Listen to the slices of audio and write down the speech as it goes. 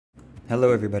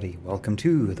Hello everybody, welcome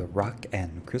to the Rock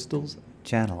and Crystals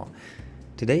channel.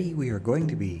 Today we are going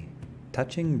to be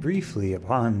touching briefly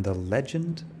upon the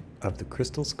legend of the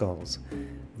crystal skulls.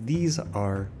 These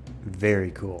are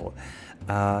very cool.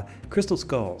 Crystal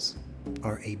skulls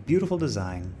are a beautiful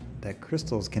design that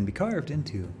crystals can be carved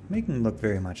into, making them look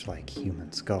very much like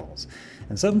human skulls.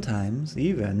 And sometimes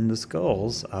even the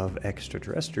skulls of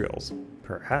extraterrestrials,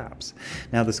 perhaps.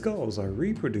 Now the skulls are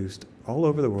reproduced all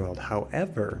over the world.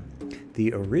 However,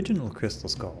 the original crystal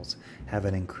skulls have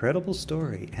an incredible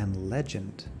story and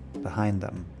legend behind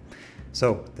them.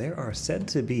 So there are said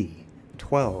to be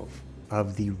 12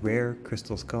 of the rare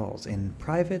crystal skulls in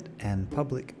private and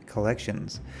public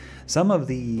collections. Some of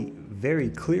the very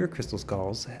clear crystal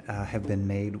skulls have been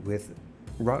made with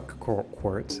rock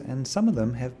quartz, and some of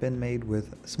them have been made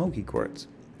with smoky quartz.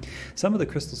 Some of the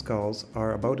crystal skulls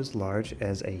are about as large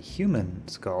as a human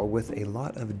skull with a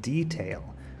lot of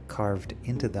detail carved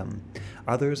into them.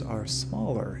 Others are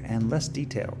smaller and less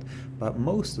detailed, but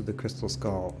most of the crystal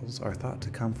skulls are thought to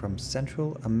come from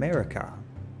Central America.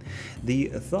 The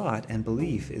thought and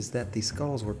belief is that the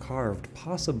skulls were carved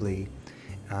possibly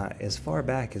as far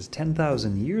back as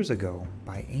 10,000 years ago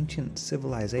by ancient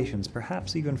civilizations,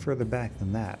 perhaps even further back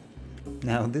than that.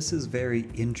 Now, this is very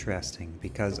interesting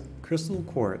because crystal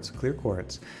quartz, clear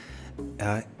quartz,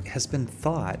 has been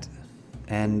thought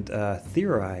and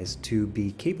theorized to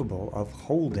be capable of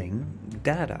holding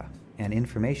data and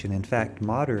information. In fact,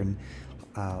 modern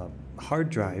hard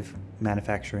drive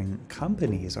manufacturing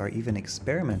companies are even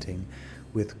experimenting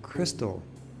with crystal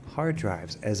hard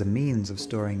drives as a means of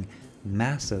storing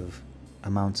massive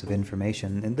amounts of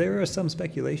information. And there is some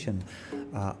speculation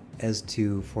as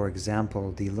to, for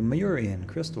example, the Lemurian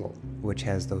crystal, which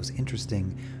has those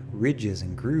interesting ridges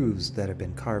and grooves that have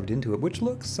been carved into it, which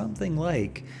looks something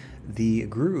like the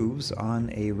grooves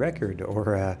on a record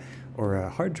or a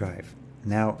hard drive.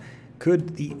 Now,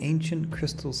 could the ancient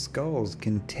crystal skulls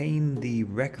contain the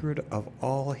record of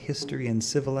all history and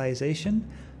civilization?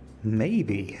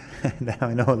 Maybe. Now,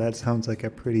 I know that sounds like a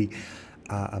pretty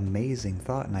amazing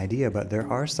thought and idea, but there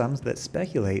are some that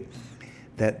speculate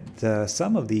that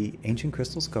some of the ancient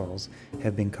crystal skulls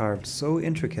have been carved so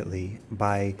intricately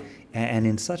and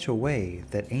in such a way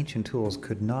that ancient tools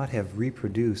could not have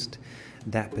reproduced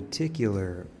that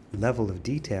particular level of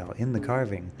detail in the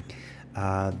carving,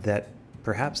 that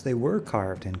perhaps they were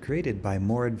carved and created by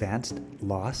more advanced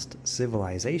lost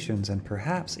civilizations, and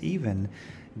perhaps even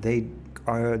they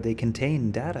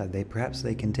contain data. Perhaps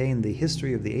they contain the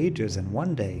history of the ages, and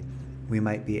one day we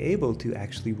might be able to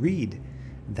actually read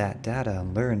that data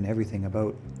and learn everything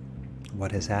about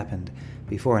what has happened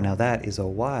before. Now that is a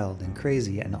wild and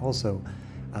crazy and also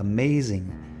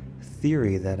amazing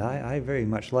theory that I very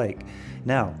much like.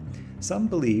 Now, some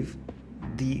believe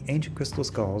the ancient crystal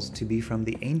skulls to be from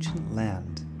the ancient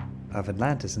land of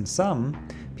Atlantis, and some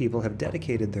people have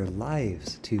dedicated their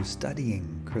lives to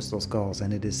studying crystal skulls,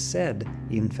 and it is said,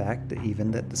 in fact, even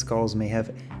that the skulls may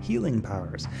have healing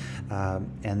powers,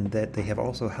 and that they have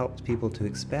also helped people to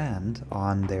expand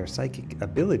on their psychic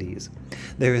abilities.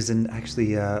 There is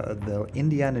actually the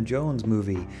Indiana Jones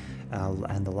movie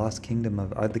and the Lost Kingdom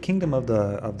of the Kingdom of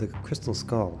the Crystal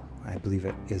Skull, I believe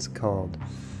it is called,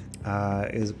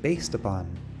 is based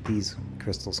upon these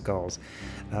crystal skulls.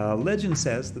 Legend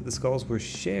says that the skulls were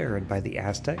shared by the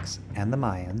Aztecs and the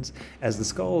Mayans, as the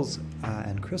skulls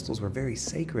and crystals were very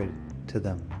sacred to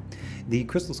them. The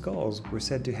crystal skulls were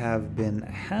said to have been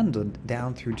handed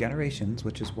down through generations,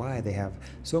 which is why they have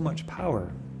so much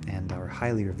power and are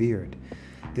highly revered.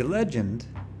 The legend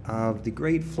of the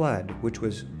Great Flood, which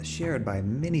was shared by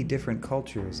many different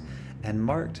cultures and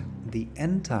marked the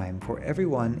end time for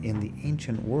everyone in the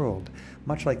ancient world,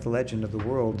 much like the legend of the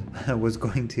world was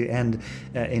going to end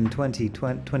in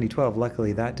 2012.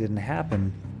 Luckily, that didn't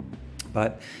happen,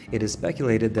 but it is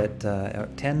speculated that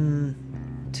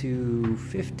 10 to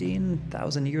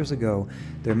 15,000 years ago,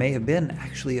 there may have been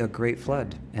actually a great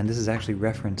flood, and this is actually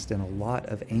referenced in a lot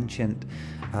of ancient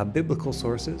biblical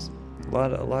sources.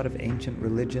 A lot of ancient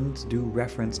religions do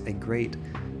reference a great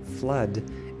flood,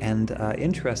 and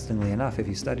interestingly enough, if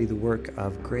you study the work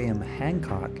of Graham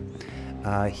Hancock,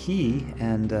 he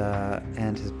and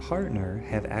his partner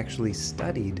have actually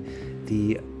studied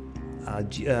the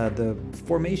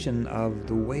formation of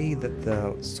the way that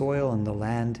the soil and the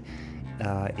land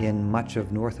in much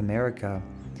of North America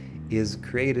is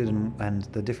created, and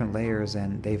the different layers,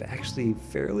 and they've actually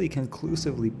fairly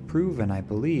conclusively proven, I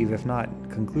believe, if not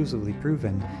conclusively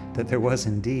proven, that there was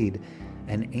indeed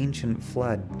an ancient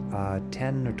flood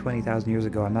 10 or 20,000 years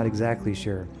ago. I'm not exactly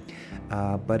sure,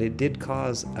 but it did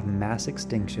cause a mass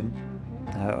extinction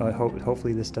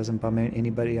Hopefully this doesn't bum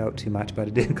anybody out too much, but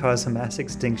it did cause a mass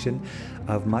extinction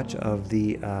of much of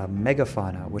the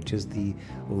megafauna, which is the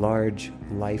large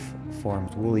life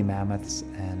forms, woolly mammoths,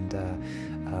 and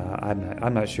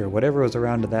I'm not sure, whatever was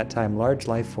around at that time, large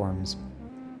life forms.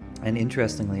 And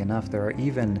interestingly enough, there are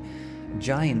even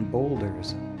giant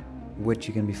boulders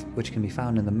which can be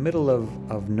found in the middle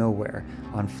of nowhere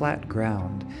on flat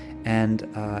ground, and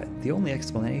the only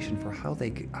explanation for how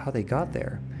they got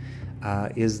there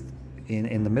is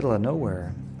in the middle of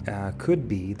nowhere could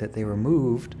be that they were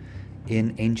moved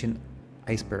in ancient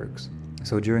icebergs.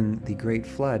 So during the Great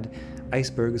Flood,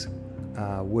 icebergs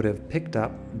would have picked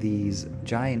up these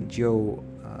giant geo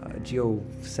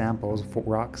samples,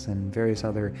 rocks and various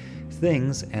other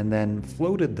things, and then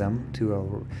floated them to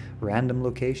a random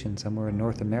location somewhere in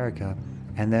North America,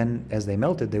 and then as they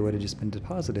melted they would have just been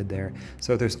deposited there.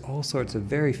 So there's all sorts of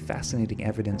very fascinating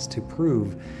evidence to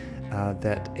prove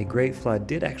that a great flood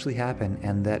did actually happen,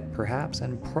 and that perhaps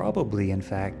and probably in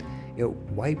fact it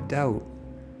wiped out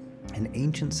an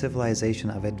ancient civilization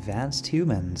of advanced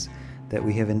humans that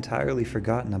we have entirely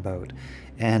forgotten about,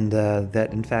 and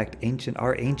that in fact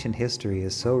our ancient history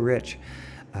is so rich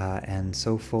and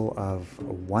so full of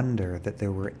wonder that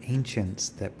there were ancients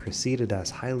that preceded us,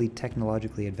 highly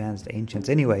technologically advanced ancients.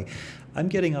 Anyway, I'm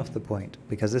getting off the point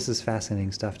because this is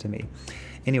fascinating stuff to me.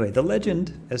 Anyway, the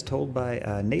legend, as told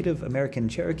by Native American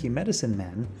Cherokee medicine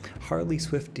man Harley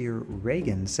Swiftier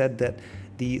Reagan, said that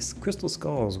these crystal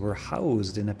skulls were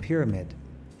housed in a pyramid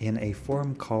in a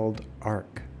form called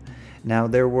Ark. Now,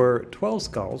 there were 12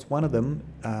 skulls, one of them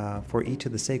for each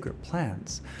of the sacred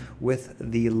plants, with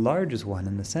the largest one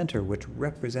in the center, which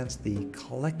represents the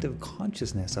collective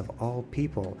consciousness of all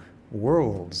people,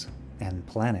 worlds, and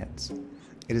planets.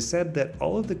 It is said that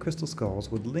all of the crystal skulls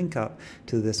would link up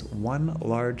to this one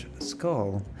large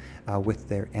skull with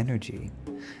their energy.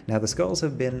 Now, the skulls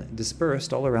have been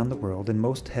dispersed all around the world, and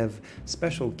most have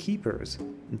special keepers.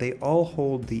 They all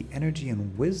hold the energy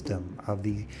and wisdom of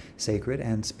the sacred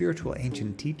and spiritual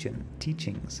ancient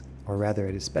teachings, or rather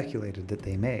it is speculated that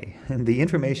they may. And the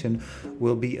information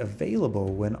will be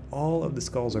available when all of the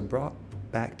skulls are brought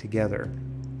back together.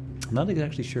 I'm not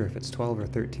exactly sure if it's 12 or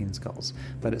 13 skulls,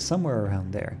 but it's somewhere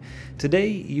around there. Today,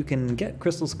 you can get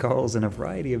crystal skulls in a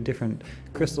variety of different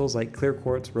crystals like clear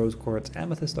quartz, rose quartz,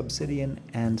 amethyst, obsidian,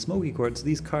 and smoky quartz.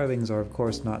 These carvings are, of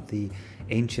course, not the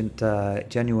ancient,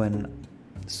 genuine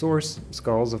source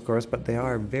skulls, of course, but they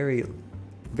are very,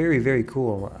 very, very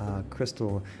cool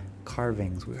crystal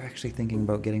carvings. We were actually thinking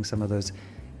about getting some of those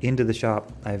into the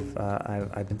shop.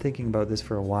 I've been thinking about this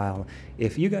for a while.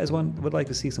 If you guys would like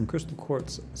to see some crystal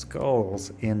quartz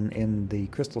skulls in the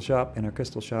crystal shop, in our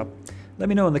crystal shop, let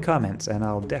me know in the comments, and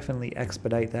I'll definitely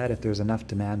expedite that if there's enough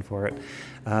demand for it.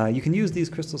 You can use these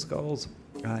crystal skulls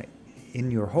in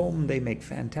your home. They make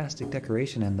fantastic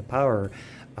decoration, and the power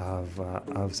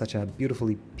of such a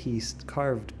beautifully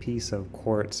carved piece of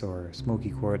quartz or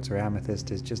smoky quartz or amethyst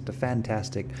is just a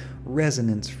fantastic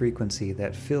resonance frequency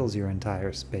that fills your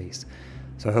entire space.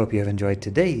 So I hope you have enjoyed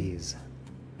today's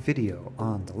video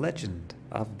on the legend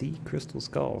of the crystal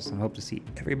skulls, and I hope to see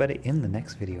everybody in the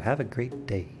next video. Have a great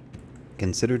day.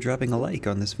 Consider dropping a like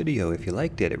on this video if you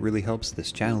liked it. It really helps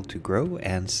this channel to grow,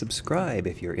 and subscribe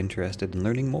if you're interested in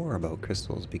learning more about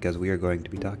crystals, because we are going to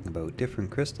be talking about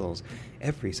different crystals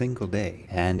every single day.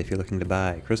 And if you're looking to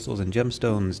buy crystals and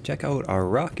gemstones, check out our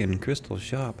rock and crystal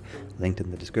shop, linked in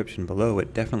the description below.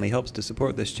 It definitely helps to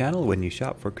support this channel when you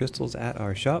shop for crystals at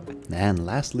our shop. And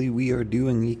lastly, we are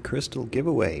doing a crystal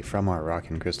giveaway from our rock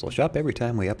and crystal shop every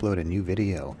time we upload a new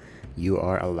video. You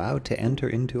are allowed to enter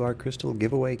into our crystal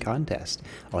giveaway contest.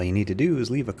 All you need to do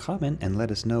is leave a comment and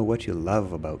let us know what you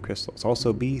love about crystals.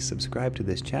 Also, be subscribed to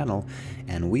this channel,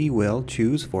 and we will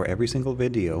choose for every single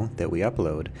video that we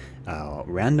upload a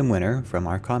random winner from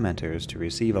our commenters to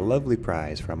receive a lovely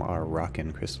prize from our rock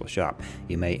and crystal shop.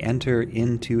 You may enter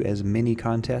into as many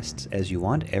contests as you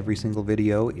want. Every single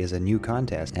video is a new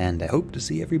contest, and I hope to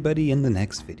see everybody in the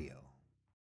next video.